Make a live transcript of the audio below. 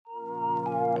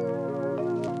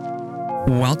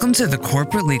Welcome to the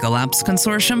Corporate Legal Ops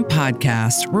Consortium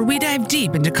podcast, where we dive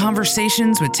deep into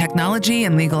conversations with technology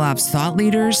and legal ops thought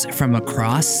leaders from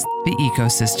across the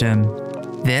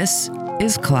ecosystem. This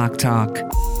is Clock Talk.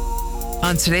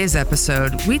 On today's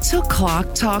episode, we took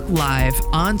Clock Talk live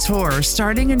on tour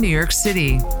starting in New York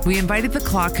City. We invited the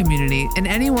Clock community and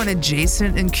anyone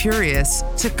adjacent and curious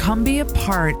to come be a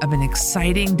part of an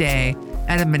exciting day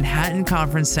at a Manhattan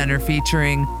Conference Center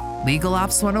featuring Legal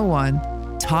Ops 101,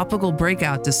 topical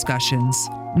breakout discussions,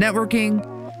 networking,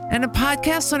 and a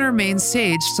podcast on our main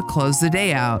stage to close the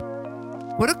day out.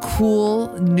 What a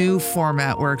cool new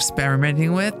format we're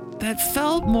experimenting with that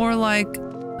felt more like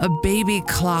a baby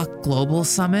Clock Global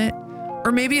Summit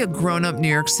or maybe a grown-up New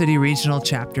York City regional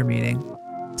chapter meeting.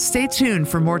 Stay tuned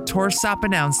for more tour stop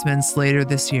announcements later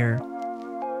this year.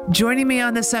 Joining me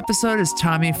on this episode is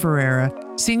Tommy Ferreira,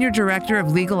 Senior Director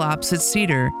of Legal Ops at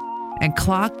Cedar and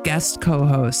Clock guest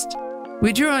co-host.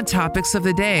 We drew on topics of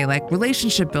the day like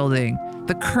relationship building,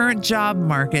 the current job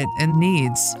market and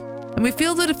needs, and we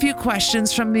fielded a few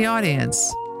questions from the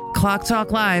audience. Clock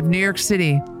Talk Live, New York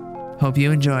City. Hope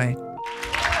you enjoy.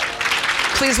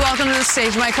 Please welcome to the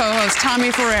stage my co-host,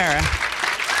 Tommy Ferreira.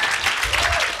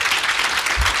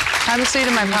 Have a seat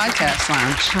in my podcast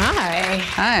lounge. Hi.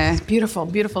 Hi. Beautiful,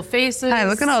 beautiful faces. Hi,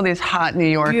 look at all these hot New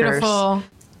Yorkers. Beautiful.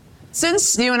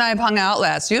 Since you and I have hung out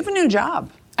last, you have a new job.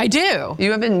 I do.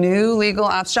 You have a new legal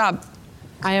ops job.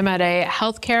 I am at a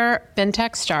healthcare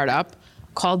fintech startup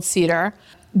called Cedar,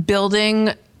 building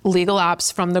legal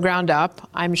ops from the ground up.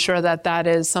 I'm sure that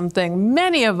is something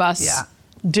many of us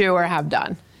do or have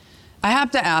done. I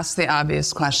have to ask the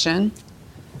obvious question.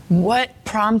 What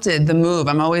prompted the move?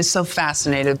 I'm always so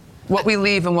fascinated. What we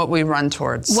leave and what we run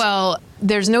towards. Well,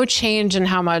 there's no change in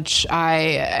how much I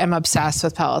am obsessed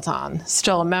with Peloton.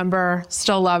 Still a member,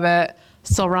 still love it,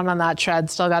 still run on that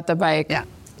tread, still got the bike. Yeah.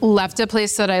 Left a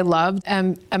place that I loved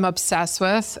and am obsessed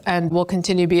with and will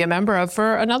continue to be a member of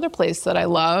for another place that I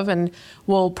love and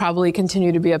will probably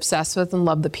continue to be obsessed with and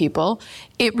love the people.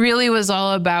 It really was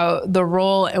all about the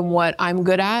role and what I'm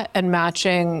good at and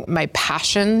matching my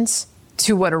passions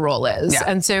to what a role is. Yeah.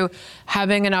 And so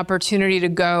having an opportunity to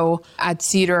go at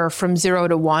Cedar from 0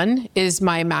 to 1 is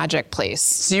my magic place.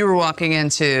 So you were walking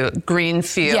into green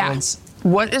fields. Yeah.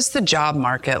 What is the job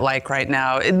market like right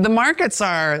now? The markets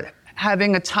are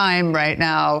having a time right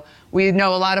now. We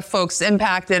know a lot of folks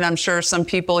impacted. I'm sure some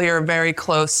people here are very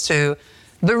close to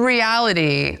the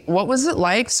reality. What was it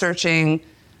like searching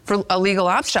for a legal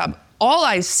ops job? All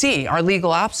I see are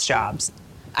legal ops jobs.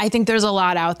 I think there's a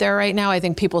lot out there right now. I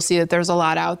think people see that there's a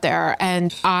lot out there.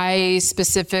 And I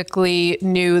specifically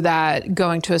knew that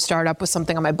going to a startup was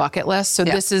something on my bucket list. So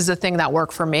this is a thing that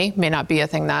worked for me. May not be a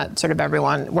thing that sort of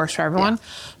everyone works for everyone.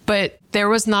 Yeah. But there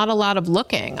was not a lot of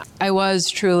looking. I was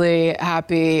truly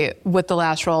happy with the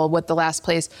last role, with the last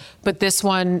place. But this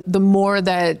one, the more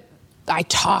that I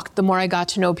talked, the more I got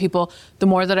to know people, the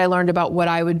more that I learned about what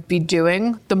I would be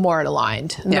doing, the more it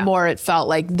aligned. And the more it felt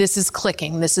like this is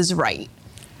clicking, this is right.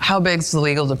 How big's the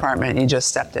legal department you just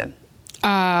stepped in?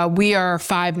 We are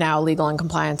 5 now, legal and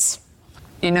compliance.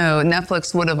 You know,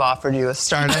 Netflix would have offered you a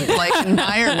startup-like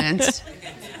environment,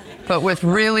 but with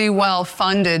really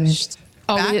well-funded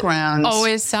backgrounds.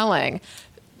 Always selling.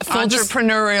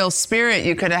 Entrepreneurial spirit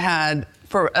you could have had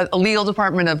for a legal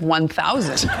department of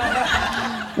 1,000.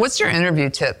 What's your interview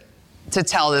tip to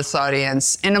tell this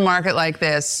audience? In a market like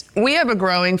this, we have a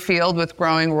growing field with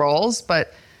growing roles,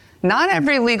 but not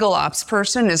every legal ops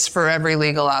person is for every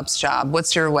legal ops job.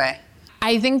 What's your way?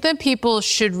 I think that people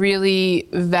should really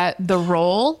vet the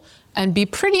role and be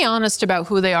pretty honest about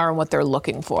who they are and what they're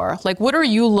looking for. Like, what are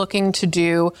you looking to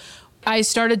do? I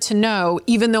started to know,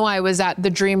 even though I was at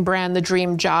the dream brand, the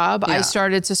dream job, I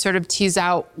started to sort of tease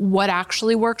out what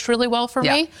actually works really well for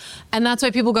me. And that's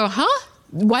why people go, huh?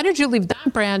 Why did you leave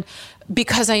that brand?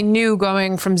 Because I knew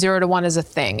going from 0 to 1 is a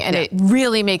thing, and it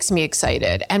really makes me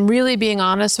excited. And really being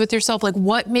honest with yourself, like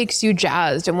what makes you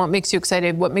jazzed and what makes you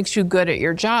excited, what makes you good at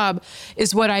your job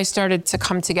is what I started to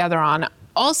come together on.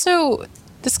 Also,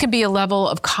 this could be a level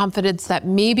of confidence that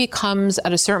maybe comes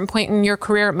at a certain point in your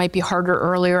career. It might be harder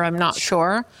earlier, I'm not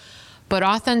sure. But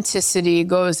authenticity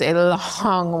goes a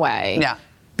long way. Yeah.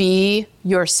 Be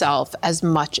yourself as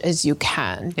much as you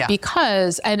can. Yeah.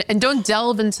 Because, and don't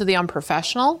delve into the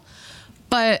unprofessional,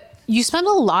 but you spend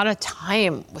a lot of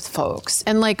time with folks.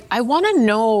 And like, I want to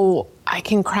know I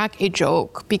can crack a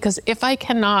joke, because if I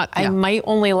cannot, I might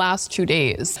only last 2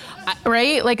 days,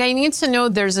 right? Like I need to know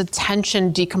there's a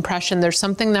tension decompression. There's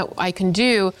something that I can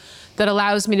do that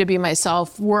allows me to be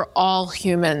myself. We're all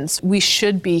humans. We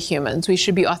should be humans. We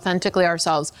should be authentically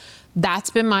ourselves. That's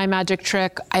been my magic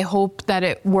trick. I hope that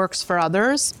it works for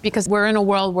others, because we're in a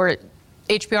world where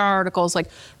HBR articles, like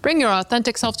bring your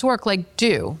authentic self to work, like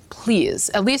do, please.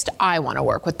 At least I want to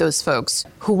work with those folks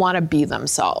who want to be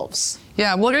themselves.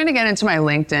 Yeah, we're going to get into my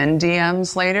LinkedIn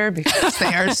DMs later because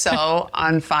they are so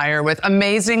on fire with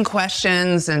amazing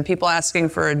questions and people asking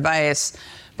for advice.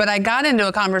 But I got into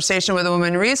a conversation with a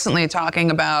woman recently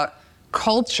talking about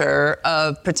culture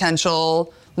of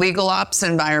potential legal ops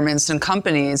environments and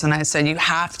companies. And I said, you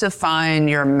have to find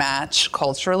your match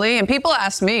culturally. And people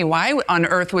ask me, why on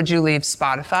earth would you leave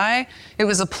Spotify? It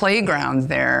was a playground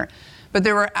there. But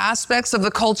there were aspects of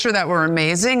the culture that were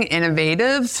amazing,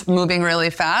 innovative, moving really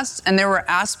fast. And there were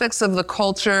aspects of the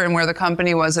culture and where the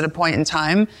company was at a point in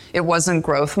time, it wasn't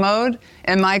growth mode.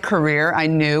 And my career, I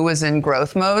knew, was in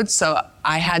growth mode. So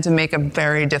I had to make a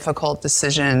very difficult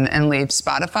decision and leave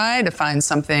Spotify to find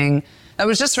something that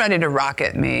was just ready to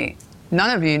rocket me.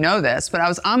 None of you know this, but I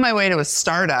was on my way to a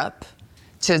startup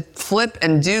to flip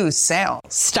and do sales.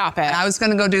 Stop it. And I was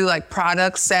going to go do like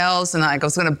product sales, and I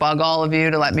was going to bug all of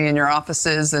you to let me in your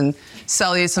offices and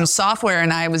sell you some software.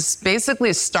 And I was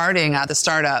basically starting at the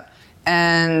startup,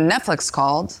 and Netflix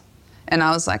called, and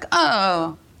I was like,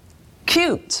 oh,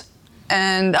 cute.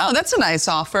 And oh, that's a nice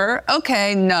offer.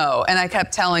 Okay, no. And I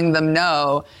kept telling them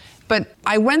no. But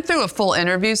I went through a full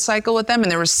interview cycle with them,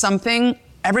 and there was something.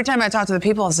 Every time I talked to the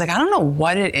people, I was like, I don't know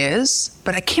what it is,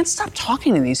 but I can't stop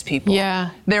talking to these people. Yeah.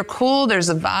 They're cool, there's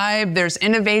a vibe, there's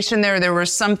innovation there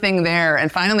was something there.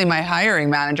 And finally, my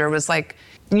hiring manager was like,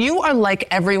 you are like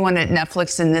everyone at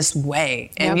Netflix in this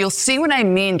way. And you'll see what I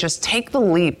mean, just take the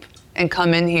leap and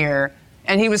come in here.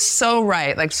 And he was so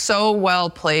right, like so well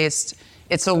placed.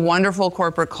 It's a wonderful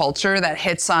corporate culture that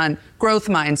hits on growth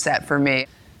mindset for me.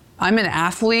 I'm an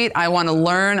athlete, I wanna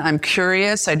learn, I'm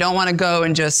curious, I don't wanna go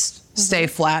and just stay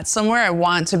flat somewhere. I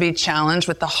want to be challenged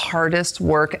with the hardest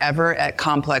work ever at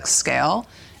complex scale.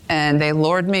 And they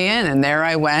lured me in, and there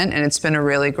I went, and it's been a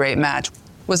really great match.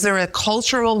 Was there a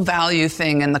cultural value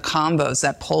thing in the combos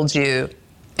that pulled you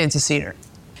into Cedar?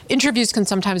 Interviews can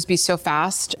sometimes be so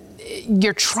fast.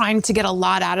 You're trying to get a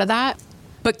lot out of that.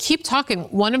 But keep talking.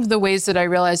 One of the ways that I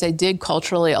realized I did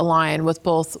culturally align with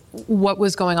both what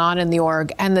was going on in the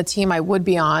org and the team I would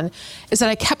be on is that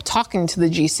I kept talking to the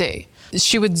GC.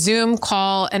 She would Zoom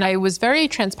call, and I was very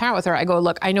transparent with her. I go,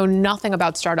 look, I know nothing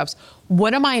about startups.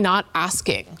 What am I not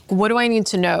asking? What do I need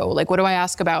to know? Like, what do I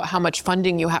ask about how much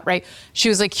funding you have, right? She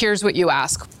was like, here's what you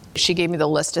ask. She gave me the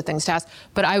list of things to ask,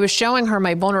 but I was showing her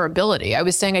my vulnerability. I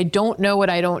was saying, I don't know what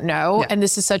I don't know. And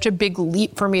this is such a big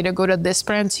leap for me to go to this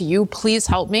brand to you. Please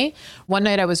help me. One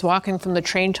night I was walking from the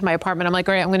train to my apartment. I'm like,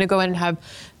 all right, I'm going to go in and have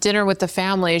dinner with the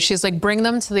family. She's like, bring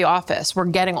them to the office. We're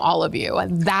getting all of you.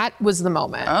 And that was the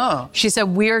moment. Oh. She said,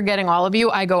 we're getting all of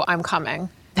you. I go, I'm coming.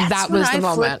 That was the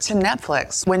moment. Flipped to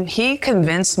Netflix. When he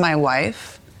convinced my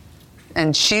wife,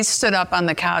 and she stood up on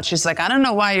the couch. She's like, I don't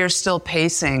know why you're still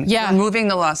pacing. Yeah. You're moving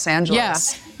to Los Angeles.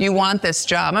 Yeah. You want this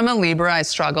job. I'm a Libra. I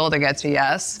struggle to get to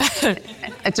yes.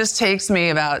 It just takes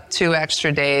me about 2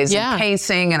 extra days of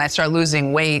pacing, and I start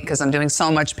losing weight because I'm doing so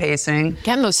much pacing.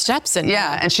 Getting those steps in.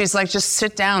 Yeah, and she's like, just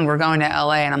sit down. We're going to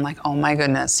LA. And I'm like, oh my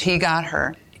goodness, he got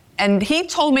her. And he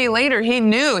told me later he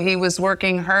knew he was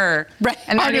working her. Right.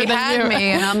 And then he had me,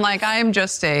 and I'm like, I am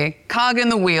just a cog in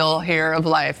the wheel here of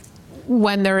life.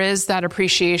 When there is that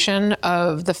appreciation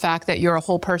of the fact that you're a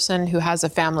whole person who has a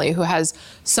family, who has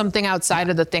something outside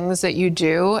of the things that you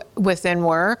do within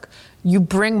work, you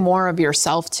bring more of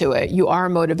yourself to it. You are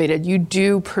motivated. You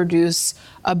do produce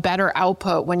a better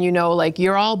output when you know, like,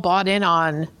 you're all bought in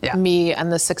on me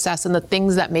and the success and the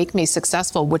things that make me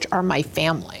successful, which are my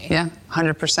family. Yeah,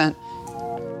 100%.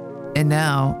 And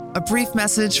now, a brief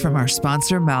message from our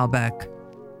sponsor, Malbec.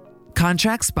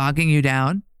 Contracts bogging you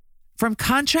down? From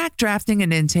contract drafting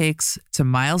and intakes to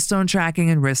milestone tracking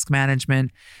and risk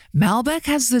management, Malbec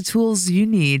has the tools you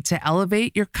need to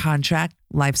elevate your contract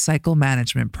lifecycle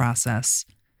management process.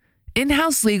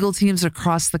 In-house legal teams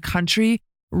across the country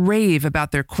rave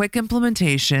about their quick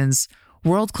implementations,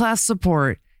 world-class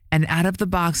support, and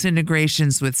out-of-the-box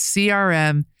integrations with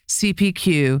CRM,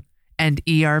 CPQ, and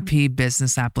ERP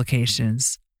business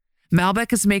applications.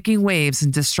 Malbec is making waves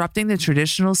and disrupting the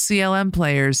traditional CLM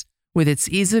players with its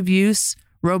ease of use,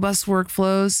 robust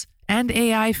workflows, and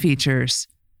AI features.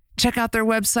 Check out their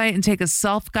website and take a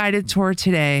self-guided tour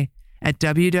today at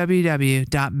www.malbec.io.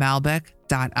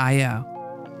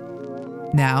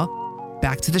 Now,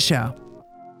 back to the show.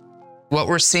 What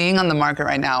we're seeing on the market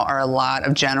right now are a lot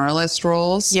of generalist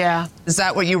roles. Yeah. Is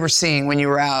that what you were seeing when you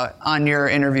were out on your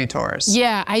interview tours?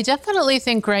 Yeah, I definitely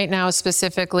think right now,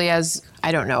 specifically as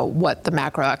I don't know what the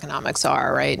macroeconomics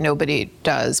are, right? Nobody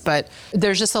does. But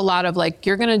there's just a lot of like,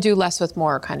 you're going to do less with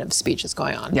more kind of speeches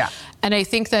going on. Yeah. And I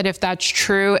think that if that's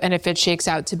true and if it shakes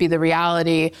out to be the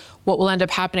reality, what will end up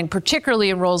happening, particularly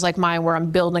in roles like mine where I'm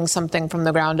building something from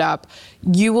the ground up,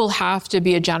 you will have to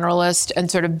be a generalist and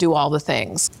sort of do all the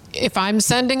things. If I'm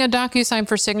sending a DocuSign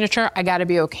for signature, I got to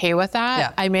be okay with that.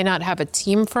 Yeah. I may not have a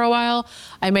team for a while.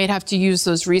 I may have to use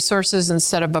those resources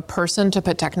instead of a person to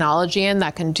put technology in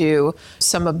that can do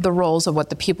some of the roles of what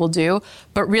the people do.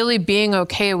 But really being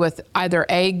okay with either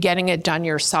A, getting it done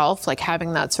yourself, like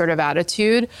having that sort of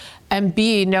attitude, and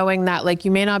B, knowing that like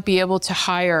you may not be able to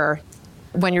hire,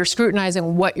 when you're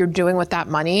scrutinizing what you're doing with that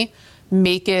money,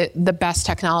 make it the best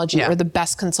technology or the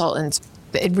best consultants.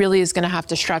 It really is going to have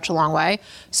to stretch a long way.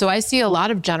 So I see a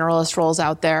lot of generalist roles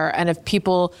out there. And if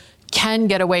people can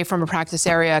get away from a practice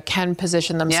area, can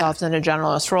position themselves in a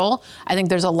generalist role, I think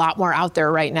there's a lot more out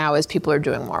there right now as people are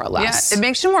doing more or less. Yeah, it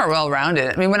makes you more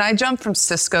well-rounded. I mean, when I jumped from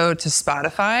Cisco to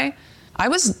Spotify, I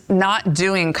was not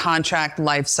doing contract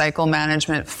lifecycle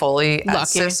management fully at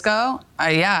Cisco.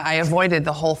 I avoided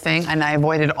the whole thing, and I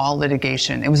avoided all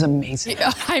litigation. It was amazing.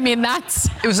 I mean,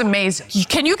 it was amazing.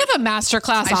 Can you give a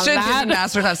masterclass on that? I should give a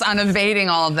masterclass on evading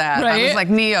all of that. Right? I was like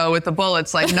Neo with the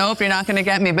bullets, like, nope, you're not going to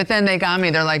get me. But then they got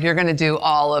me. They're like, you're going to do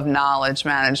all of knowledge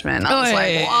management. I was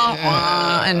like, wah,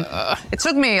 wah. And it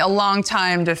took me a long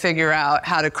time to figure out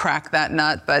how to crack that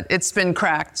nut, but it's been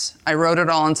cracked. I wrote it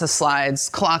all into slides.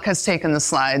 Clock has taken the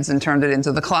slides and turned it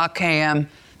into the Clock KM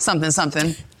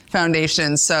something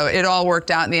Foundation. So it all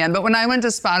worked out in the end. But when I went to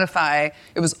Spotify,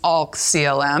 it was all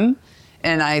CLM.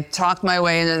 And I talked my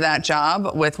way into that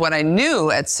job with what I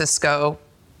knew at Cisco,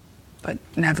 but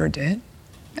never did.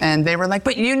 And they were like,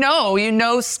 but you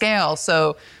know scale.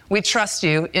 So we trust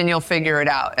you and you'll figure it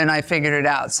out. And I figured it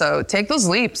out. So take those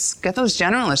leaps, get those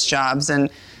generalist jobs and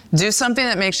do something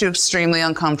that makes you extremely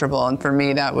uncomfortable. And for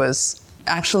me, that was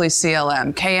actually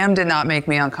CLM. KM did not make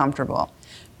me uncomfortable.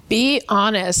 Be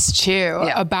honest, too,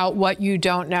 about what you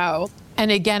don't know.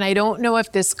 And again, I don't know if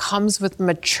this comes with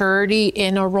maturity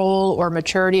in a role or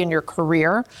maturity in your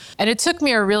career. And it took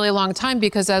me a really long time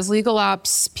because as legal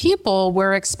ops people,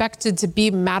 we're expected to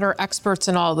be matter experts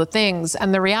in all the things.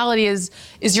 And the reality is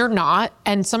you're not.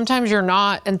 And sometimes you're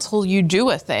not until you do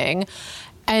a thing.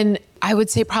 And I would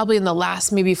say probably in the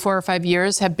last maybe 4 or 5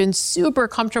 years have been super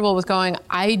comfortable with going,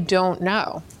 I don't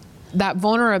know. That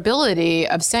vulnerability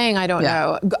of saying, I don't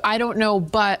know,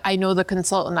 but I know the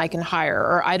consultant I can hire,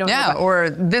 or I don't know. Yeah, or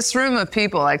this room of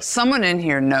people, like someone in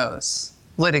here knows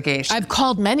litigation. I've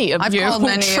called many of you. I've called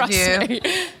many of you.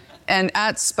 And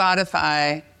at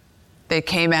Spotify, they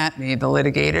came at me, the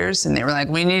litigators, and they were like,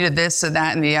 we needed this or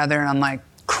that and the other. And I'm like,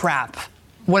 crap,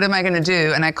 what am I going to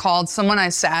do? And I called someone I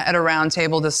sat at a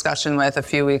roundtable discussion with a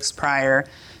few weeks prior,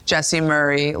 Jesse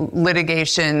Murray,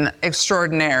 litigation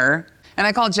extraordinaire. And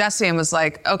I called Jesse and was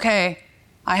like, okay,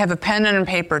 I have a pen and a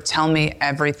paper, tell me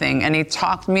everything. And he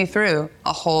talked me through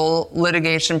a whole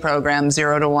litigation program,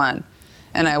 0 to 1.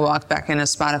 And I walked back into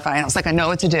Spotify and I was like, I know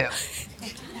what to do.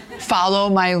 Follow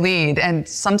my lead. And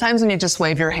sometimes when you just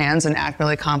wave your hands and act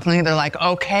really confidently, they're like,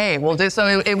 okay, we'll do.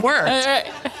 So it worked.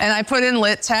 And I put in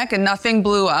lit tech and nothing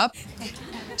blew up.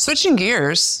 Switching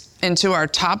gears into our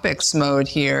topics mode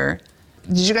here.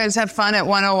 Did you guys have fun at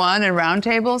 101 and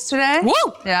roundtables today?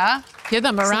 Woo! Yeah? Give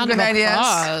them a round of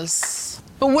applause.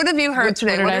 But what have you heard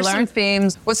today? What are some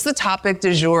themes? What's the topic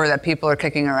du jour that people are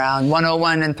kicking around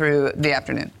 101 and through the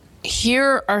afternoon?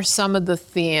 Here are some of the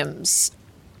themes.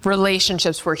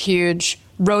 Relationships were huge.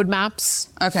 Roadmaps.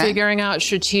 Figuring out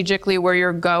strategically where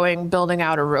you're going, building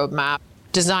out a roadmap.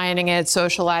 Designing it,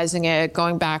 socializing it,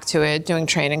 going back to it, doing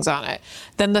trainings on it.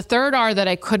 Then the third R that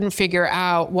I couldn't figure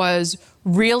out was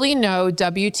really know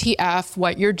WTF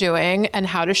what you're doing and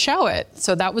how to show it.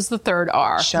 So that was the third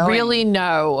R. Showing. Really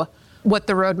know what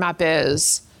the roadmap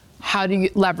is. How do you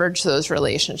leverage those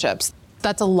relationships?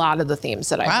 That's a lot of the themes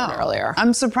that I heard earlier.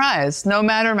 I'm surprised. No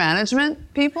matter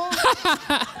management, people?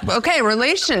 Okay,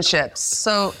 relationships.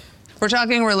 So we're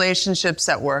talking relationships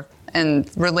at work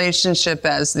and relationship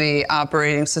as the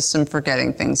operating system for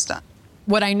getting things done.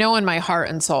 What I know in my heart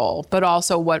and soul, but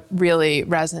also what really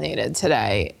resonated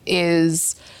today,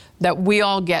 is that we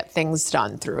all get things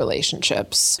done through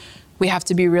relationships. We have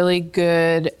to be really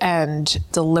good and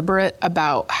deliberate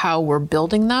about how we're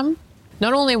building them,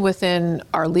 not only within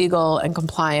our legal and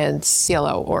compliance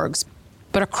CLO orgs,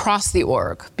 but across the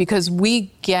org, because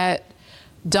we get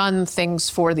done things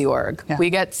for the org. Yeah. We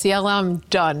get CLM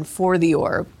done for the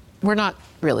org. We're not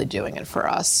really doing it for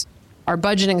us. Our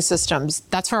budgeting systems,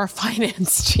 that's for our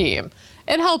finance team.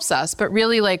 It helps us, but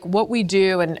really like what we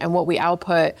do and what we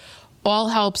output, all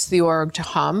helps the org to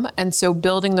hum. And so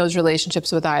building those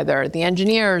relationships with either the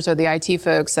engineers or the IT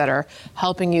folks that are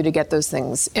helping you to get those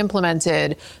things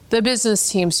implemented, the business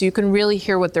team, so you can really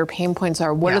hear what their pain points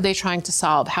are. What are they trying to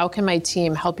solve? How can my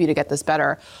team help you to get this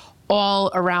better? All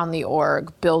around the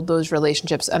org, build those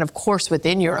relationships. And of course,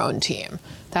 within your own team,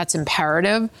 that's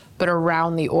imperative. But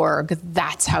around the org,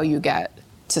 that's how you get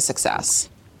to success.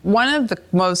 One of the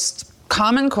most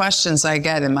common questions I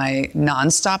get in my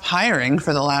nonstop hiring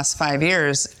for the last 5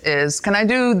 years is, can I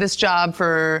do this job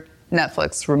for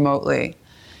Netflix remotely?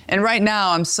 And right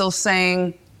now I'm still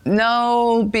saying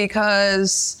no,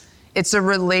 because it's a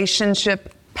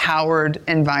relationship-powered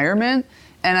environment.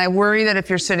 And I worry that if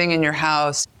you're sitting in your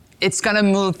house, it's going to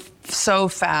move so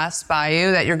fast by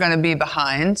you that you're going to be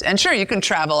behind. And sure, you can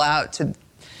travel out to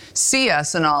see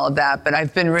us and all of that, but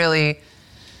I've been really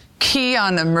key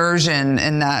on immersion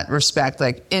in that respect,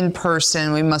 like in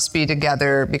person, we must be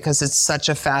together because it's such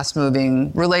a fast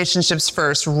moving, relationships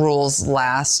first, rules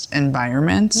last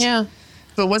environment. Yeah.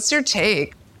 But what's your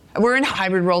take? We're in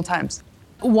hybrid role times.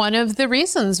 One of the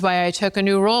reasons why I took a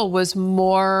new role was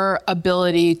more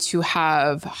ability to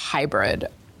have hybrid.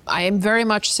 I am very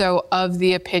much so of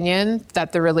the opinion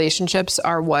that the relationships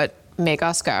are what make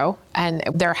us go, and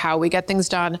they're how we get things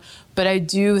done. But I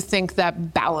do think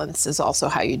that balance is also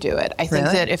how you do it. I think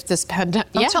that if this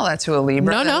pandemic... Don't tell that to a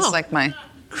Libra. No. That's like my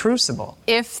crucible.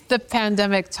 If the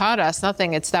pandemic taught us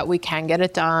nothing, it's that we can get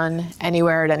it done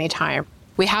anywhere at any time.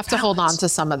 We have to hold on to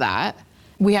some of that.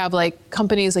 We have like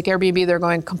companies like Airbnb, they're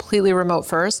going completely remote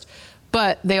first,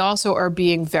 but they also are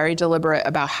being very deliberate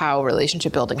about how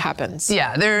relationship building happens.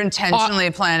 Yeah, they're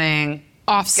intentionally planning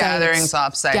gatherings,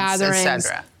 offsites,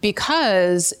 etc.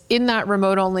 Because in that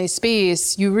remote-only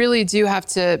space, you really do have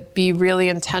to be really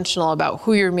intentional about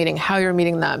who you're meeting, how you're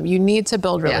meeting them. You need to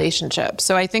build relationships.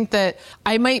 So I think that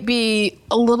I might be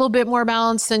a little bit more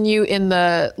balanced than you in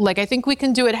the, like, I think we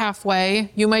can do it halfway.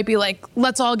 You might be like,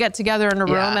 let's all get together in a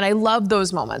room. And I love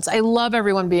those moments. I love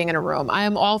everyone being in a room. I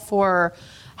am all for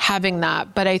having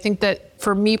that. But I think that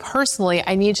for me personally,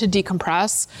 I need to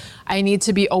decompress. I need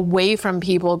to be away from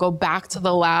people, go back to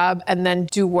the lab, and then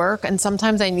do work. And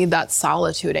sometimes I need that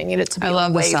solitude. I need it to be away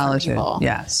from people. I love the solitude.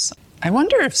 Yes. I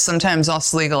wonder if sometimes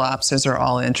us legal officers are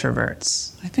all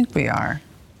introverts. I think we are.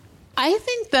 I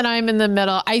think that I'm in the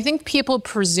middle. I think people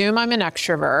presume I'm an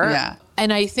extrovert. Yeah.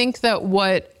 And I think that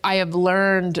what I have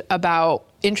learned about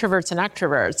introverts and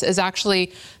extroverts is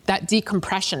actually that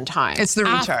decompression time. It's the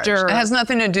recharge. It has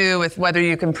nothing to do with whether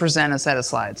you can present a set of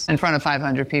slides in front of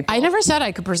 500 people. I never said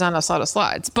I could present a set of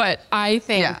slides, but I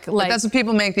think but that's what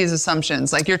people make these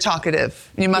assumptions. Like, you're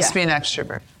talkative. You must be an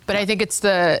extrovert. But I think it's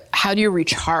the, how do you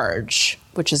recharge,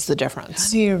 which is the difference.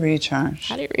 How do you recharge?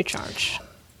 How do you recharge?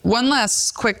 One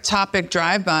last quick topic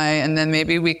drive-by, and then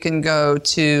maybe we can go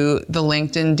to the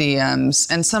LinkedIn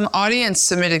DMs and some audience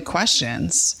submitted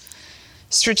questions.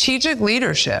 Strategic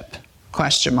leadership,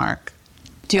 question mark.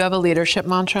 Do you have a leadership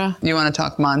mantra? You want to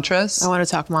talk mantras? I want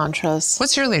to talk mantras.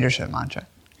 What's your leadership mantra?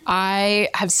 I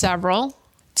have several.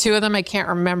 Two of them I can't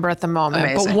remember at the moment.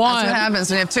 Amazing. But one, that's what happens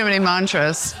when you have too many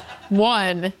mantras.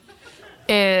 One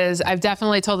is, I've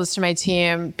definitely told this to my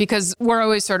team, because we're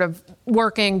always sort of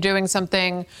working, doing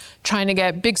something, trying to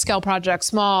get big scale projects,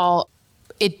 small.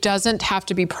 It doesn't have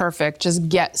to be perfect, just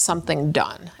get something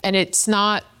done. And it's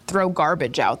not throw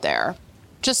garbage out there.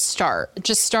 Just start.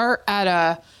 Just start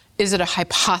at is it a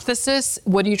hypothesis?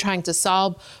 What are you trying to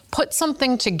solve? Put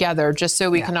something together just so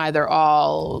we can either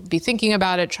all be thinking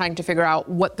about it, trying to figure out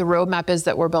what the roadmap is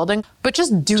that we're building, but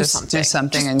just do something. Do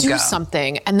something just and do go.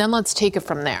 something, and then let's take it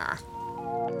from there.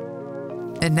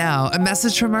 And now, a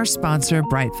message from our sponsor,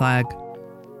 Brightflag.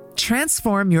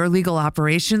 Transform your legal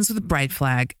operations with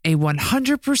Brightflag, a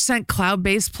 100%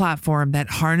 cloud-based platform that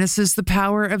harnesses the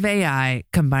power of AI,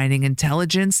 combining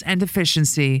intelligence and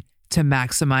efficiency to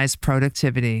maximize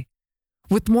productivity.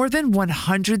 With more than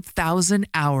 100,000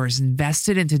 hours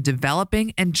invested into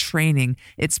developing and training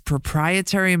its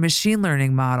proprietary machine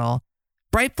learning model,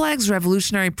 Brightflag's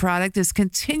revolutionary product is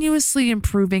continuously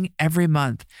improving every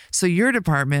month, so your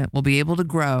department will be able to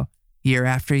grow year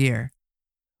after year.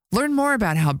 Learn more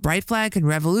about how Brightflag can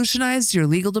revolutionize your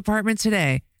legal department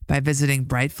today by visiting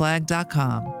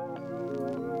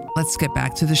brightflag.com. Let's get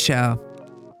back to the show.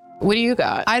 What do you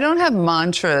got? I don't have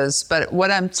mantras, but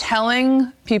what I'm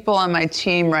telling people on my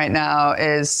team right now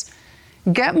is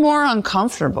get more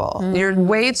uncomfortable. You're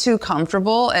way too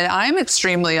comfortable, and I'm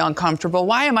extremely uncomfortable.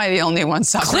 Why am I the only one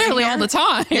suffering? Clearly here? all the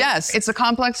time. Yes, it's a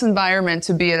complex environment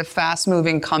to be at a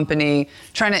fast-moving company,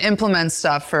 trying to implement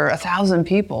stuff for 1,000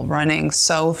 people running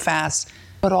so fast.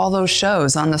 put all those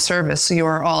shows on the service so you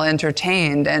are all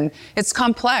entertained. And it's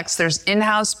complex. There's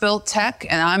in-house built tech,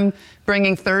 and I'm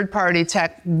bringing third-party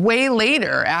tech way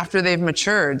later after they've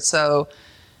matured. So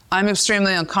I'm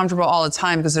extremely uncomfortable all the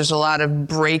time because there's a lot of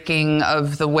breaking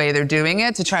of the way they're doing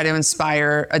it to try to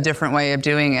inspire a different way of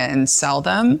doing it and sell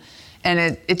them.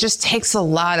 And it just takes a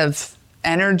lot of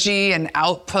energy and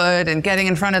output and getting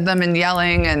in front of them and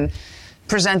yelling and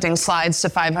presenting slides to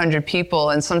 500 people.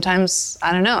 And sometimes,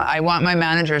 I don't know, I want my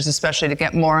managers especially to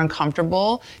get more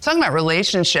uncomfortable. Talking about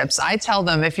relationships, I tell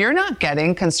them, if you're not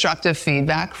getting constructive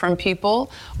feedback from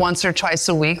people once or twice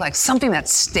a week, like something that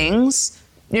stings,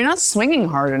 you're not swinging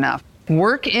hard enough.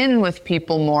 Work in with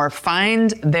people more,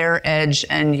 find their edge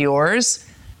and yours,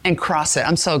 and cross it.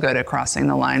 I'm so good at crossing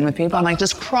the line with people. I'm like,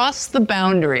 just cross the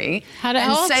boundary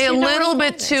and say a little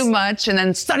bit too much and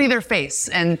then study their face.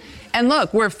 And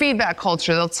look, we're a feedback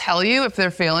culture. They'll tell you if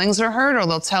their feelings are hurt, or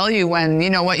they'll tell you when,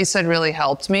 you know, what you said really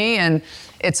helped me, and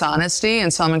it's honesty.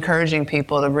 And so I'm encouraging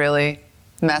people to really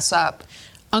mess up.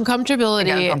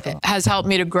 Uncomfortability has helped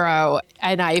me to grow,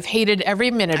 and I've hated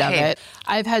every minute of it.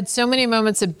 I've had so many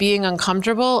moments of being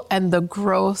uncomfortable, and the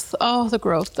growth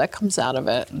that comes out of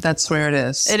it. That's where it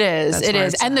is. It is.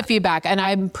 And the feedback. And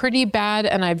I'm pretty bad,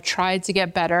 and I've tried to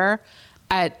get better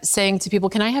at saying to people,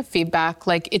 can I have feedback?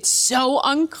 Like, it's so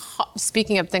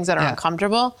speaking of things that are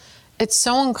uncomfortable, it's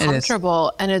so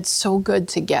uncomfortable, and it's so good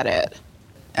to get it.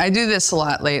 I do this a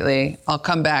lot lately. I'll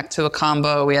come back to a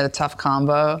combo. We had a tough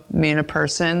combo, me and a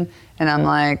person, and I'm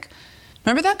like,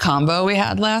 remember that combo we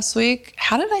had last week?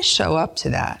 How did I show up to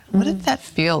that? What did that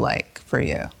feel like for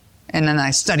you? And then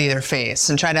I study their face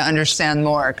and try to understand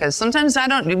more, because sometimes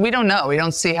we don't know. We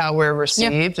don't see how we're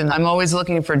received. And I'm always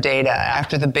looking for data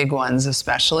after the big ones,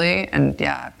 especially. And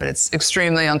but it's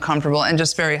extremely uncomfortable and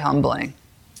just very humbling.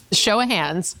 Show of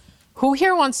hands. Who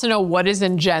here wants to know what is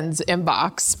in Jen's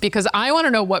inbox? Because I want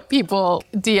to know what people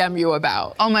DM you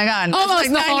about. Oh my God. Almost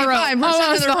it's like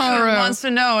 95% of the room wants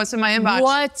to know what's in my inbox.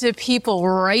 What do people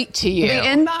write to you? The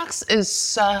inbox is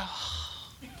so...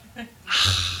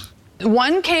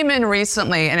 One came in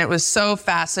recently, and it was so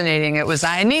fascinating. It was,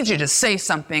 I need you to say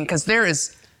something because there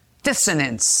is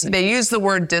dissonance. They used the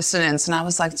word dissonance, and I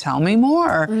was like, tell me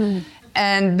more.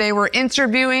 And they were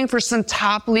interviewing for some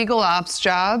top legal ops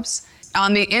jobs.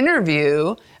 On the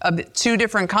interview of 2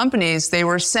 different companies, they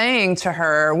were saying to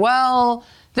her, well,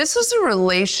 this is a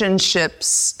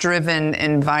relationships-driven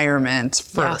environment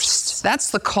first. Yes.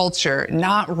 That's the culture,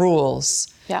 not rules.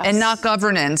 Yes. And not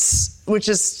governance, which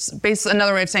is basically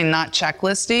another way of saying not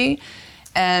checklisty.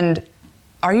 And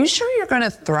are you sure you're going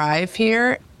to thrive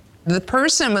here? The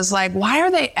person was like, why are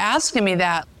they asking me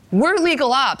that? We're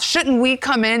legal ops. Shouldn't we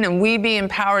come in and we be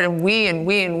empowered and we and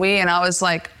we and we? And I was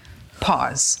like,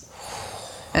 pause.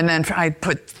 And then I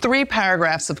put 3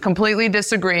 paragraphs of completely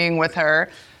disagreeing with her,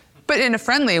 but in a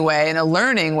friendly way, in a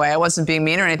learning way. I wasn't being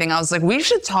mean or anything. I was like, we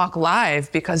should talk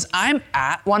live, because I'm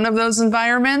at one of those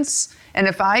environments. And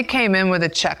if I came in with a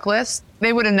checklist,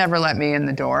 they would have never let me in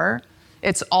the door.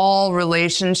 It's all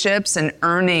relationships and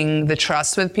earning the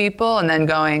trust with people, and then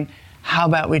going, how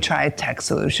about we try a tech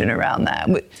solution around that?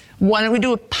 Why don't we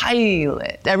do a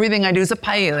pilot? Everything I do is a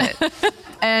pilot.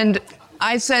 And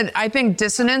I said, I think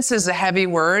dissonance is a heavy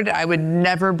word. I would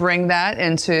never bring that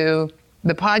into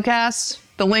the podcast,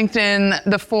 the LinkedIn,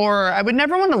 the I would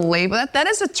never want to label that. That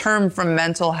is a term from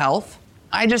mental health.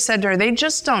 I just said to her, they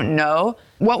just don't know.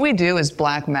 What we do is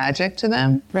black magic to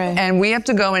them. Right. And we have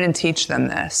to go in and teach them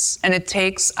this. And it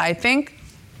takes, I think,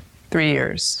 3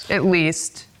 years at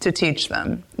least to teach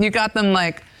them. You got them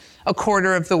like a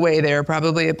quarter of the way there,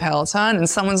 probably a Peloton, and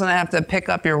someone's gonna have to pick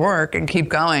up your work and keep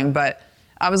going. But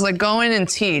I was like, go in and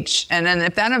teach. And then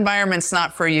if that environment's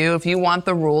not for you, if you want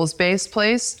the rules-based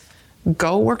place,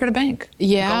 go work at a bank.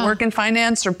 Yeah. Go work in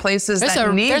finance or places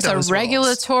that need those rules. There's a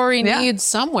regulatory need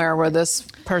somewhere where this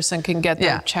person can get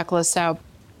their checklist out.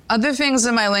 Other things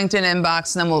in my LinkedIn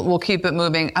inbox, and then we'll keep it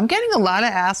moving. I'm getting a lot of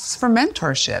asks for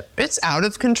mentorship. It's out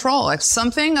of control. Like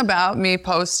something about me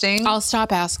posting. I'll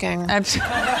stop asking.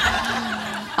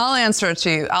 I'll answer it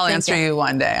to you. I'll answer you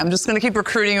one day. I'm just going to keep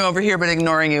recruiting you over here, but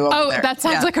ignoring you over there. Oh, that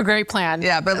sounds like a great plan.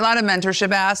 Yeah, but a lot of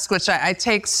mentorship asks, which I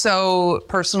take so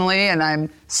personally, and I'm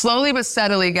slowly but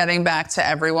steadily getting back to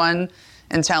everyone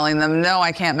and telling them, no,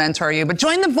 I can't mentor you, but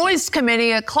join the Voice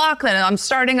Committee at Clockland. I'm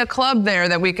starting a club there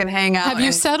that we can hang out. Have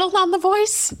you settled on The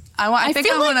Voice? I think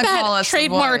feel I'm like going to call us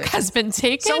trademark The Voice. Has been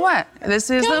taken. So what? This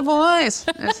is The Voice.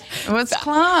 What's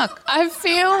Clock? I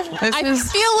feel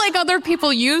like other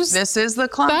people use this is the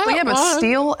Clock. But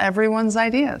steal everyone's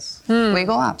ideas.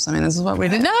 Legal ops. I mean, this is what we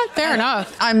do. No, fair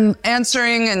enough. I'm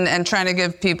answering and trying to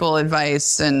give people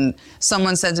advice. And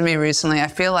someone said to me recently, I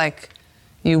feel like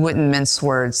you wouldn't mince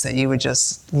words, that you would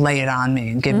just lay it on me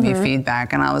and give me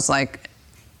feedback. And I was like,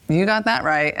 you got that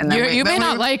right. And then you may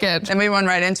not like it. And we went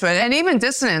right into it. And even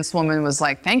Dissonance Woman was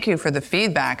like, thank you for the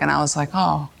feedback. And I was like,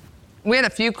 oh. We had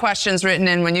a few questions written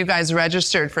in when you guys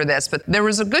registered for this, but there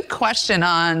was a good question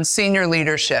on senior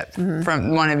leadership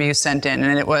from one of you sent in,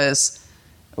 and it was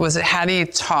it how do you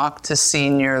talk to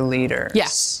senior leaders?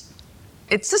 Yes.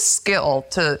 It's a skill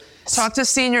to talk to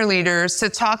senior leaders, to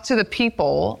talk to the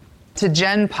people, to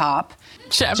Gen Pop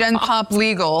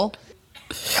Legal.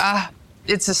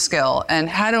 It's a skill. And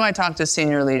how do I talk to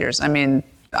senior leaders? I mean,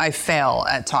 I fail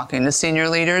at talking to senior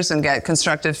leaders and get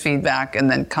constructive feedback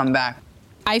and then come back.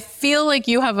 I feel like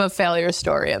you have a failure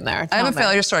story in there. I have a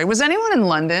failure story. Was anyone in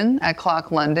London at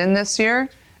Clock London this year?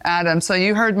 Adam, so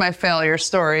you heard my failure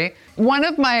story. One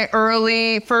of my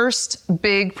first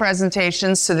big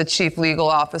presentations to the chief legal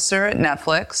officer at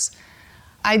Netflix,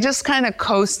 I just kind of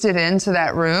coasted into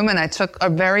that room and I took a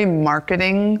very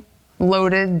marketing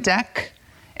loaded deck,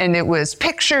 and it was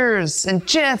pictures and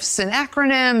GIFs and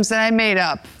acronyms that I made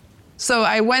up. So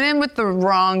I went in with the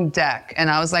wrong deck, and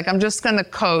I was like, I'm just gonna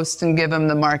coast and give him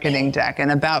the marketing deck.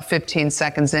 And about 15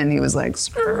 seconds in, he was like,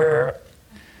 "Skrr,"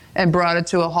 and brought it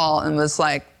to a halt and was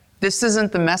like, this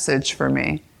isn't the message for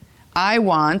me. I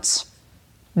want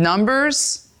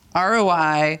numbers,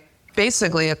 ROI,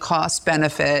 basically a cost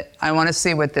benefit. I wanna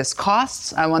see what this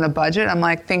costs. I want a budget. I'm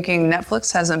like thinking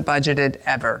Netflix hasn't budgeted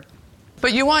ever.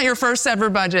 But you want your first ever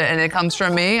budget and it comes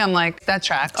from me? I'm like, that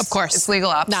tracks. Of course. It's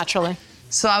legal ops. Naturally.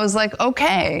 So I was like,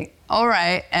 okay, all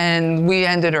right. And we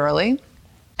ended early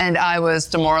and I was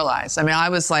demoralized. I mean, I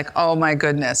was like, oh my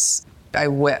goodness, I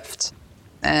whiffed.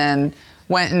 And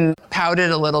went and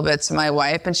pouted a little bit to my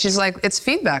wife. And she's like, it's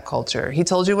feedback culture. He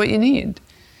told you what you need.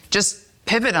 Just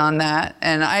pivot on that.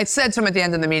 And I said to him at the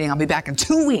end of the meeting, I'll be back in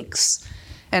 2 weeks.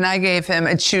 And I gave him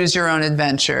a choose your own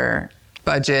adventure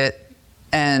budget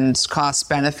and cost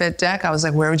benefit deck. I was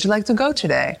like, where would you like to go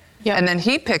today? Yep. And then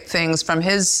he picked things from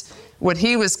what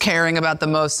he was caring about the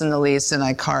most and the least, and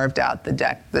I carved out the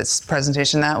deck, this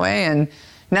presentation that way. And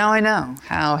now I know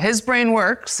how his brain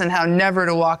works and how never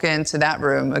to walk into that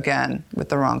room again with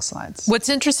the wrong slides. What's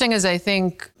interesting is I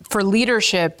think for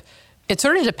leadership, it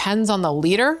sort of depends on the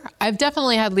leader. I've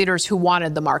definitely had leaders who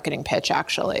wanted the marketing pitch,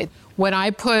 actually. When I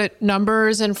put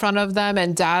numbers in front of them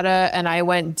and data, and I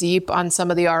went deep on some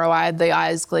of the ROI, the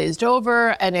eyes glazed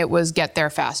over, and it was get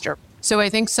there faster. So I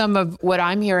think some of what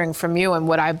I'm hearing from you and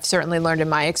what I've certainly learned in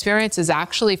my experience is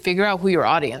actually figure out who your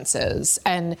audience is.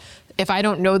 And if I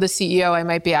don't know the CEO, I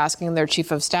might be asking their chief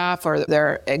of staff or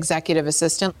their executive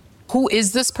assistant, who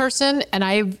is this person? And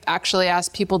I've actually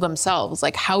asked people themselves,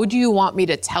 like, how do you want me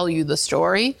to tell you the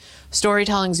story?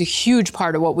 Storytelling is a huge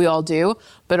part of what we all do,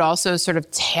 but also sort of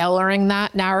tailoring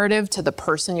that narrative to the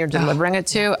person you're delivering it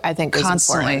to, I think is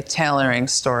constantly important. tailoring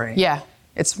story. Yeah.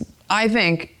 It's, I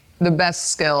think, the best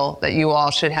skill that you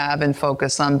all should have and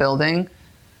focus on building.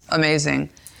 Amazing.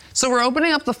 So we're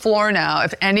opening up the floor now.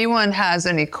 If anyone has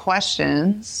any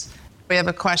questions, we have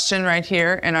a question right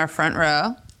here in our front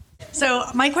row. So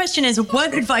my question is,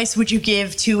 what advice would you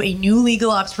give to a new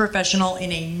legal ops professional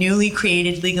in a newly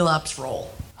created legal ops role?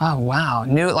 Oh, wow.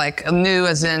 New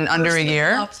as in under a year?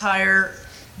 Legal ops hire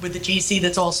with a GC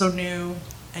that's also new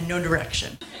and no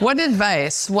direction. What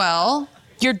advice? Well,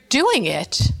 You're doing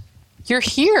it. You're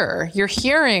here. You're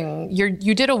hearing.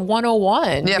 You did a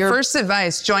 101. yeah, first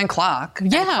advice, join Clock.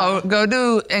 Yeah. Go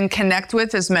to and connect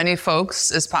with as many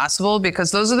folks as possible,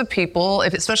 because those are the people,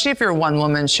 especially if you're a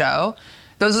one-woman show,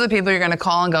 those are the people you're going to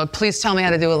call and go, please tell me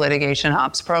how to do a litigation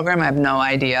ops program. I have no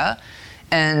idea.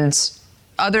 And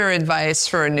other advice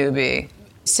for a newbie.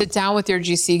 Sit down with your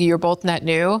GC. You're both net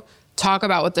new. Talk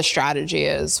about what the strategy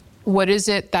is. What is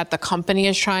it that the company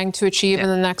is trying to achieve in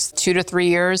the next 2 to 3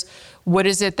 years? What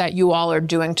is it that you all are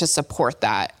doing to support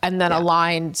that? And then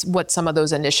align what some of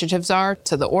those initiatives are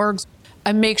to the orgs.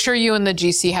 And make sure you and the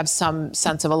GC have some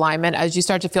sense of alignment. As you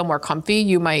start to feel more comfy,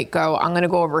 you might go, I'm going to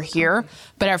go over here.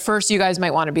 But at first, you guys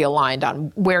might want to be aligned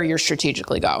on where you're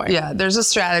strategically going. Yeah, there's a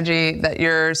strategy that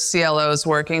your CLO is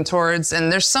working towards,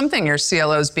 and there's something your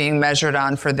CLO is being measured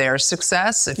on for their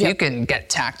success. If you can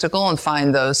get tactical and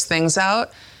find those things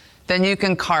out, then you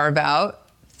can carve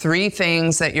out 3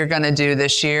 things that you're going to do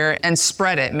this year and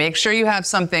spread it. Make sure you have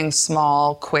something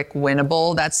small, quick,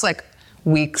 winnable. That's like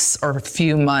weeks or a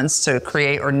few months to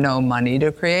create or no money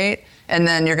to create. And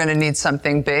then you're going to need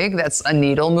something big that's a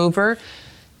needle mover.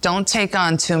 Don't take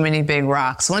on too many big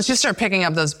rocks. Once you start picking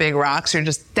up those big rocks, you're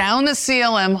just down the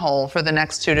CLM hole for the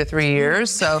next 2 to 3 years.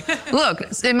 So look,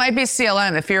 it might be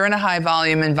CLM. If you're in a high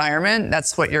volume environment,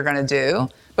 that's what you're going to do.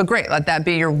 But great, let that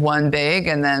be your one big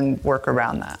and then work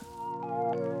around that.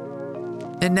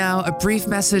 And now, a brief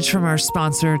message from our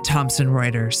sponsor, Thomson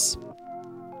Reuters.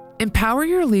 Empower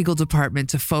your legal department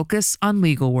to focus on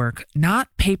legal work, not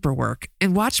paperwork,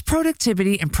 and watch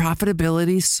productivity and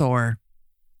profitability soar.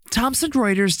 Thomson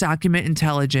Reuters Document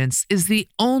Intelligence is the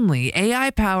only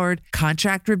AI-powered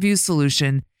contract review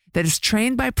solution that is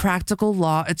trained by practical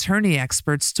law attorney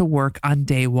experts to work on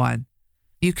day one.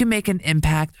 You can make an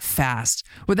impact fast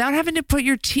without having to put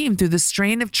your team through the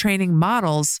strain of training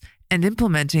models and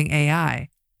implementing AI.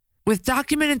 With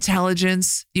Document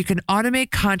Intelligence, you can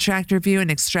automate contract review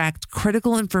and extract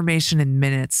critical information in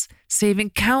minutes, saving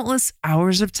countless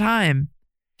hours of time.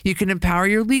 You can empower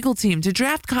your legal team to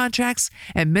draft contracts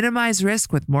and minimize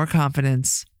risk with more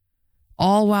confidence,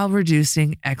 all while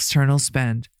reducing external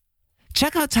spend.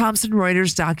 Check out Thomson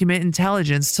Reuters Document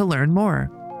Intelligence to learn more.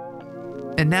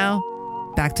 And now,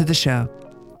 back to the show.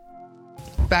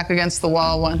 Back against the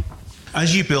wall one.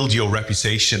 As you build your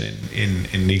reputation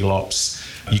in legal ops,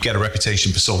 you get a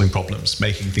reputation for solving problems,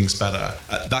 making things better.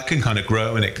 That can kind of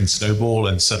grow and it can snowball,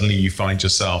 and suddenly you find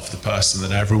yourself the person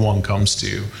that everyone comes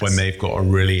to when they've got a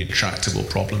really intractable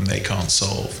problem they can't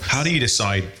solve. How do you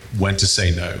decide when to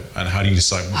say no, and how do you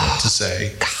decide what to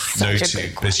say no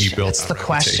to as you build that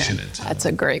reputation? That's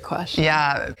a great question.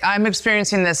 Yeah, I'm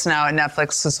experiencing this now at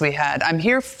Netflix as we had. I'm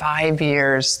here 5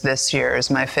 years this year,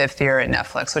 is my 5th year at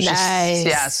Netflix, which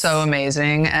is so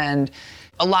amazing. And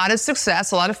a lot of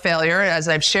success, a lot of failure, as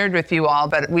I've shared with you all,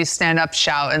 but we stand up,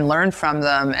 shout, and learn from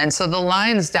them. And so the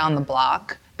line's down the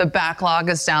block, the backlog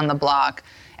is down the block,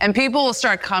 and people will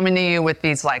start coming to you with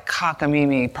these like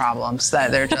cockamamie problems that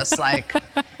they're just like,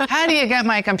 how do you get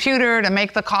my computer to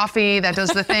make the coffee that does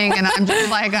the thing? And I'm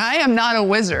just like, I am not a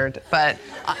wizard, but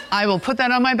I will put that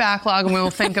on my backlog and we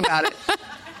will think about it.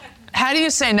 How do you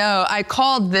say no? I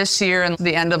called this year and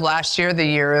the end of last year the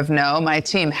year of no. My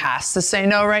team has to say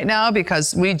no right now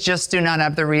because we just do not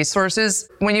have the resources.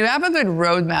 When you have a good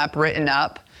roadmap written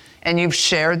up and you've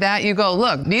shared that, you go,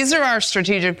 look, these are our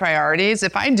strategic priorities.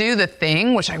 If I do the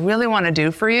thing, which I really want to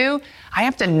do for you, I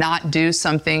have to not do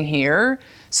something here.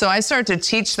 So I start to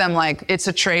teach them like it's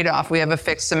a trade-off. We have a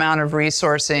fixed amount of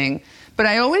resourcing. But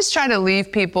I always try to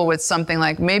leave people with something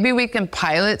like, maybe we can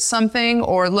pilot something,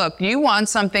 or look, you want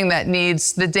something that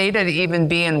needs the data to even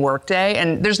be in Workday,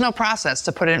 and there's no process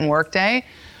to put it in Workday.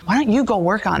 Why don't you go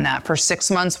work on that for 6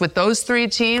 months with those 3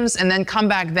 teams and then come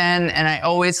back then? And I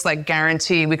always like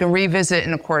guarantee we can revisit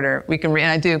in a quarter. And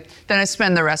I do. Then I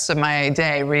spend the rest of my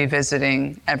day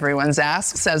revisiting everyone's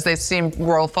asks as they seem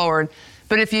roll forward.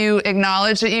 But if you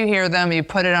acknowledge that you hear them, you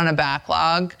put it on a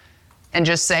backlog, and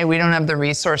just say, we don't have the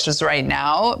resources right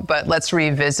now, but let's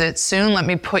revisit soon. Let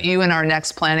me put you in our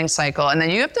next planning cycle. And then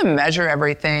you have to measure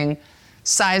everything,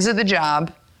 size of the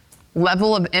job,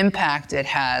 level of impact it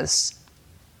has.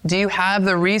 Do you have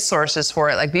the resources for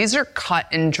it? Like, these are cut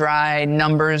and dry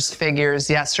numbers, figures,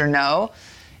 yes or no.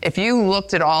 If you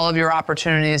looked at all of your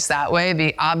opportunities that way,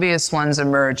 the obvious ones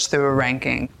emerge through a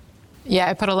ranking. Yeah,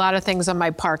 I put a lot of things on my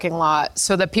parking lot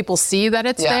so that people see that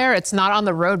it's there. It's not on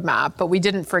the roadmap, but we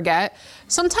didn't forget.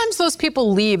 Sometimes those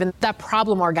people leave and that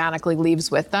problem organically leaves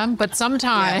with them. But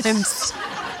sometimes,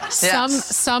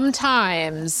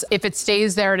 sometimes if it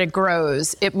stays there and it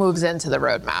grows, it moves into the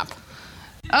roadmap.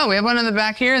 Oh, we have one in the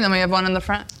back here and then we have one in the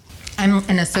front. I'm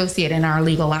an associate in our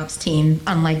legal ops team,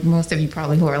 unlike most of you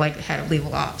probably who are like head of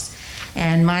legal ops.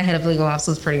 And my head of legal ops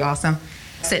was pretty awesome.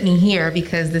 Sitting here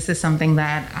because this is something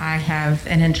that I have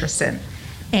an interest in.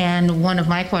 And one of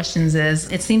my questions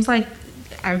is, it seems like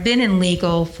I've been in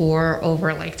legal for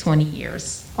over like 20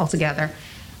 years altogether,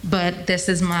 but this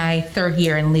is my 3rd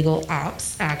year in legal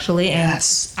ops actually. And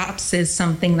ops is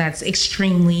something that's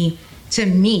extremely, to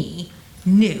me,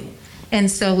 new.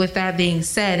 And so with that being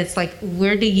said, it's like,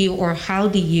 where do you or how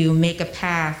do you make a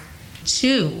path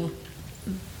to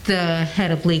the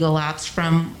head of legal ops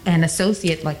from an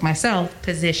associate like myself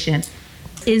position?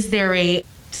 Is there a,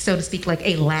 so to speak, like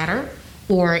a ladder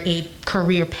or a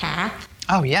career path?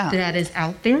 Oh, yeah. That is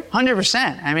out there?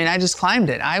 100%. I mean, I just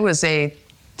climbed it. I was a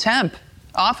temp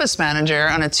office manager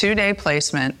on a 2-day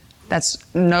placement. That's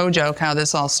no joke how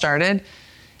this all started.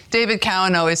 David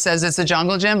Cowan always says it's a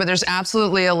jungle gym, but there's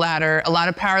absolutely a ladder. A lot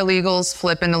of paralegals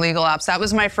flip into legal ops. That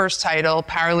was my first title,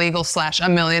 paralegal / a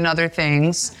million other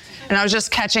things. And I was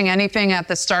just catching anything at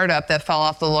the startup that fell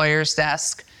off the lawyer's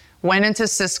desk. Went into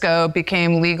Cisco,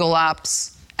 became legal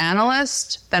ops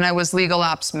analyst. Then I was legal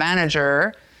ops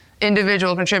manager,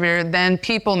 individual contributor, then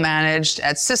people managed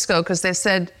at Cisco because they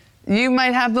said, you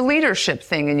might have the leadership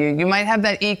thing in you. You might have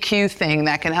that EQ thing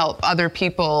that can help other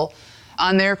people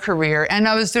on their career. And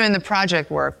I was doing the project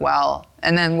work well.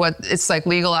 And then it's like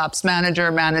legal ops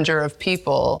manager, manager of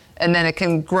people. And then it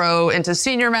can grow into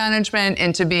senior management,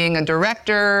 into being a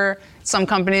director. Some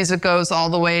companies it goes all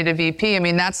the way to VP. I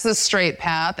mean, that's the straight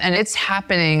path, and it's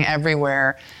happening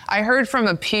everywhere. I heard from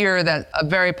a peer that a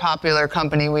very popular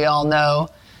company we all know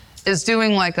is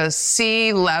doing like a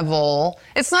C-level.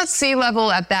 It's not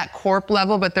C-level at that corp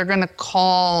level, but they're going to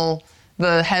call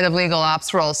the head of legal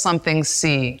ops role something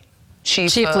C.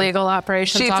 Chief Legal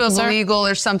Operations Officer. Chief of Legal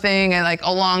or something, and like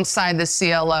alongside the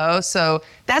CLO. So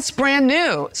that's brand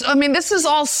new. So, I mean, this is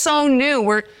all so new.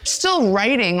 We're still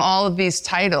writing all of these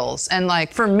titles. And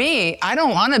like, for me, I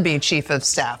don't want to be chief of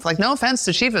staff. Like, no offense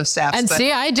to chief of staff. And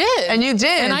see, I did. And you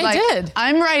did. And I did.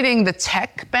 I'm writing the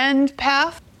tech bend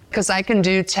path because I can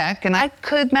do tech and I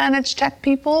could manage tech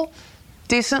people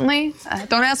decently.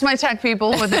 Don't ask my tech people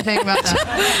what they think about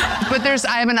that. But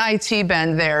I have an IT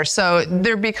bend there. So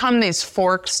there become these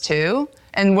forks too.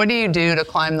 And what do you do to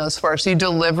climb those forks? You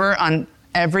deliver on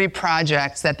every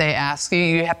project that they ask you.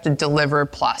 You have to deliver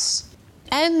plus.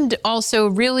 And also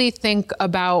really think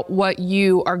about what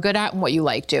you are good at and what you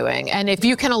like doing. And if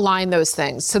you can align those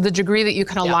things to the degree that you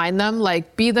can align them,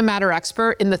 like be the matter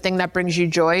expert in the thing that brings you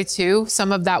joy too.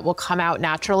 Some of that will come out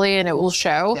naturally and it will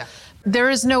show. Yeah.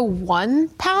 There is no one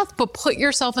path, but put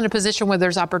yourself in a position where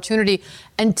there's opportunity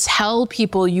and tell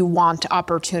people you want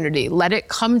opportunity. Let it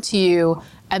come to you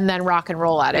and then rock and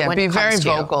roll at it. Yeah, be very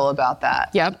vocal about that.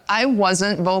 Yep. I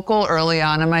wasn't vocal early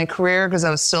on in my career because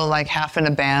I was still like half in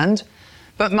a band.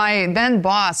 But my then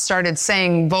boss started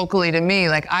saying vocally to me,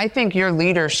 like, I think you're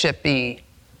leadership-y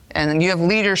and you have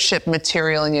leadership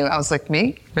material in you. I was like,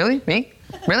 me? Really? Me?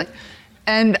 Really?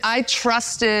 And I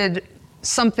trusted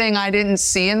something I didn't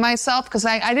see in myself because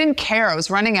I didn't care. I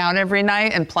was running out every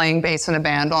night and playing bass in a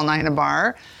band all night in a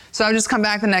bar. So I would just come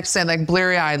back the next day like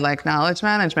bleary-eyed, like knowledge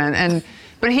management.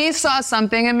 But he saw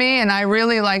something in me and I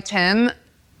really liked him.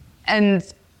 And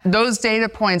those data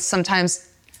points sometimes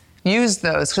use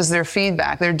those because they're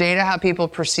feedback. They're data how people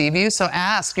perceive you. So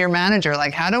ask your manager,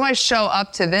 like, how do I show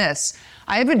up to this?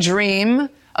 I have a dream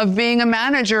of being a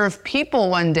manager of people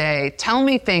one day. Tell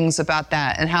me things about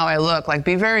that and how I look. Like,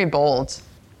 be very bold.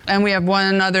 And we have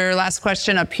one other last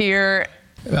question up here.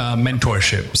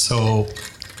 Mentorship. So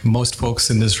most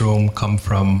folks in this room come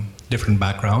from different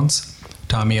backgrounds.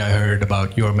 Tommy, I heard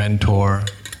about your mentor.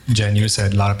 Jen, you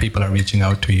said a lot of people are reaching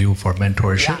out to you for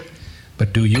mentorship. Yeah.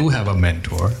 But do you have a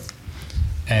mentor?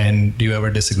 And do you ever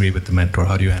disagree with the mentor?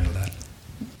 How do you handle that?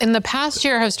 In the past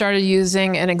year, I've started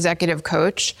using an executive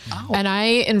coach. And I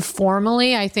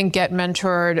informally, I think, get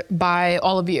mentored by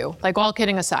all of you. Like, all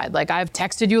kidding aside, like I've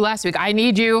texted you last week, I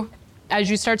need you. As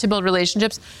you start to build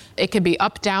relationships, it could be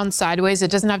up, down, sideways.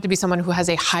 It doesn't have to be someone who has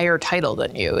a higher title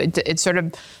than you. It's sort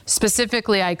of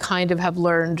specifically, I kind of have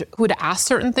learned who to ask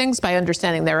certain things by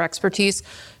understanding their expertise.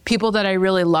 People that I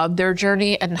really love their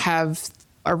journey and have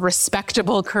a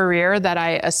respectable career that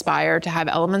I aspire to have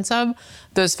elements of,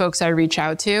 those folks I reach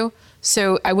out to.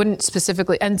 So I wouldn't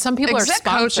specifically, and some people are sponsors.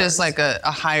 Exec coach is like a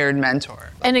hired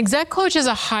mentor. An exec coach is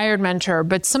a hired mentor,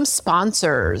 but some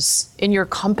sponsors in your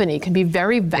company can be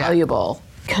very valuable.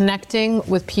 Yeah. Connecting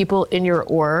with people in your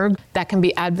org that can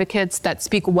be advocates that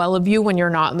speak well of you when you're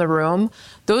not in the room.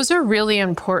 Those are really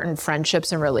important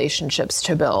friendships and relationships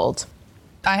to build.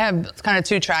 I have kind of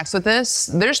two tracks with this.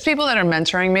 There's people that are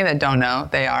mentoring me that don't know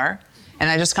they are. And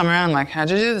I just come around like,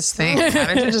 how'd you do this thing? How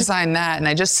did you design that? And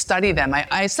I just study them.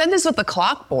 I said this with the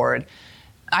clock board.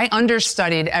 I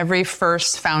understudied every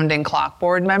first founding clock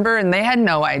board member, and they had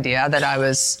no idea that I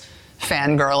was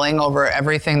fangirling over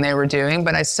everything they were doing,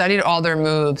 but I studied all their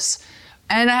moves.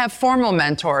 And I have formal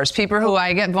mentors, people who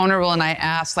I get vulnerable and I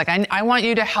ask, like, I want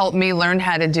you to help me learn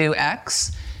how to do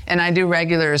X. And I do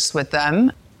regulars with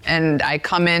them. And I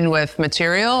come in with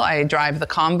material, I drive the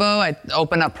combo, I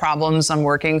open up problems I'm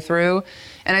working through,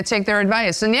 and I take their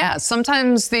advice. And yeah,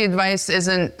 sometimes the advice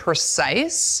isn't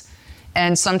precise,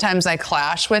 and sometimes I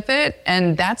clash with it,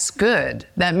 and that's good.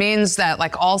 That means that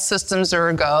like all systems are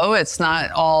a go, it's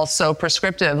not all so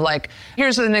prescriptive. Like,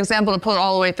 here's an example to pull it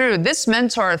all the way through. This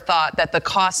mentor thought that the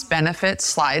cost-benefit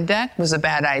slide deck was a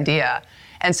bad idea,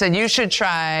 and said you should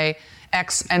try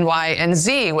X and Y and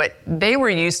Z, what they were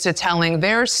used to telling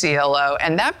their CLO.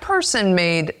 And that person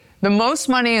made the most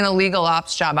money in a legal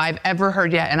ops job I've ever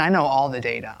heard yet. And I know all the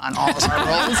data on all of our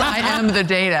roles. I am the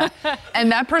data. And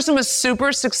that person was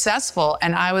super successful.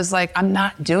 And I was like, I'm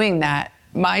not doing that.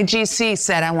 My GC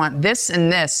said, I want this and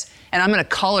this, and I'm going to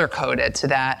color code it to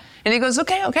that. And he goes,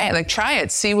 okay, like try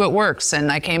it, see what works.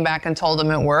 And I came back and told him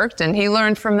it worked. And he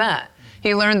learned from that.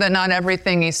 He learned that not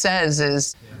everything he says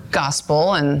is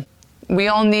gospel, and we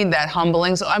all need that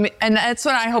humbling. So, I mean, and that's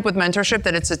what I hope with mentorship,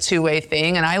 that it's a two-way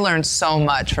thing. And I learned so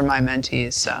much from my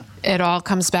mentees. So It all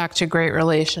comes back to great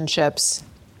relationships.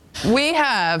 we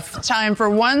have time for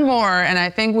one more, and I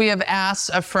think we have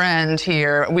asked a friend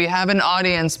here. We have an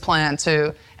audience plan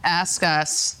to ask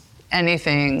us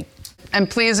anything. And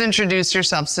please introduce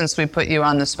yourself since we put you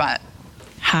on the spot.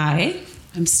 Hi,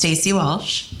 I'm Stacy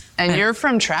Walsh. And you're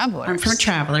from Travelers. I'm from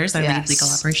Travelers. I Yes. lead legal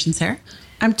operations here.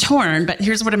 I'm torn, but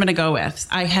here's what I'm going to go with.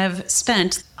 I have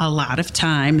spent a lot of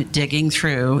time digging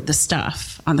through the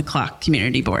stuff on the CLOC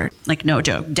community board, like no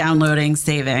joke, downloading,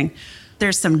 saving.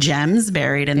 There's some gems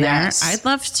buried in Yes. there. I'd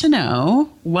love to know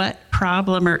what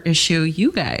problem or issue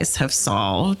you guys have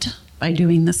solved by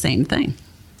doing the same thing.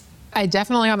 I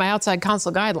definitely have my outside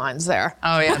counsel guidelines there.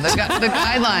 Oh, yeah. The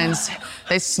guidelines,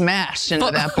 they smashed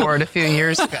into that board a few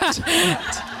years ago.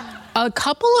 A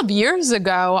couple of years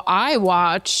ago, I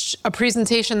watched a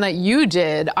presentation that you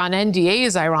did on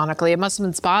NDAs, ironically. It must have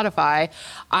been Spotify.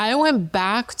 I went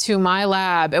back to my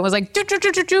lab and was like,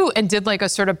 do, and did like a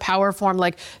sort of power form,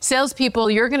 like, salespeople,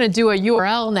 you're going to do a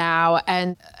URL now.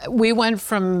 And we went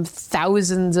from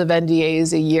thousands of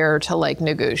NDAs a year to like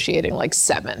negotiating like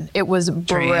 7. It was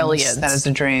brilliant. That is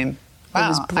a dream. Wow,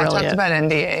 was I talked brilliant. about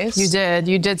NDAs.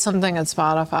 You did something at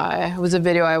Spotify. It was a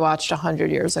video I watched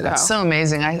 100 years ago. So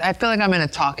amazing. I feel like I'm in a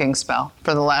talking spell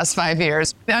for the last 5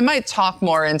 years. I might talk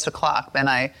more into CLOC than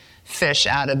I fish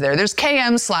out of there. There's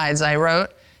KM slides I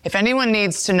wrote. If anyone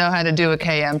needs to know how to do a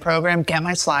KM program, get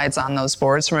my slides on those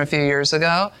boards from a few years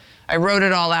ago. I wrote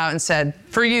it all out and said,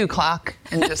 for you, CLOC,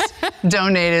 and just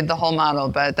donated the whole model.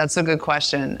 But that's a good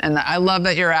question. And I love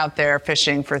that you're out there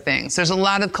fishing for things. There's a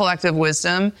lot of collective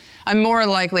wisdom. I'm more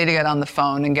likely to get on the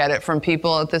phone and get it from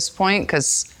people at this point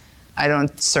because I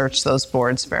don't search those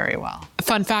boards very well.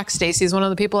 Fun fact, Stacy is one of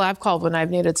the people I've called when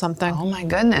I've needed something. Oh my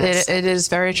goodness. It is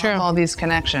very true. All these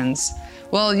connections.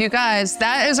 Well, you guys,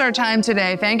 that is our time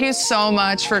today. Thank you so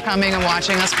much for coming and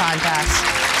watching us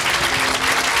podcast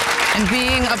and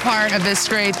being a part of this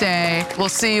great day. We'll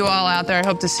see you all out there. I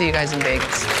hope to see you guys in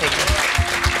Vegas. Take care.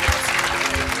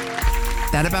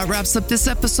 That about wraps up this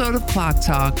episode of CLOC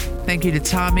Talk. Thank you to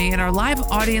Tommy and our live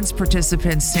audience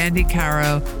participants, Sandy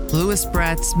Caro, Louis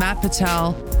Bretz, Matt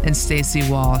Patel, and Stacy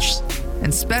Walsh.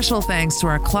 And special thanks to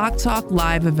our CLOC Talk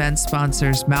live event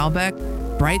sponsors,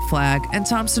 Malbec, Bright Flag, and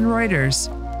Thomson Reuters.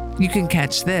 You can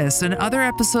catch this and other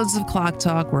episodes of CLOC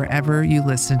Talk wherever you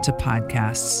listen to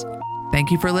podcasts.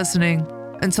 Thank you for listening.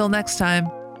 Until next time.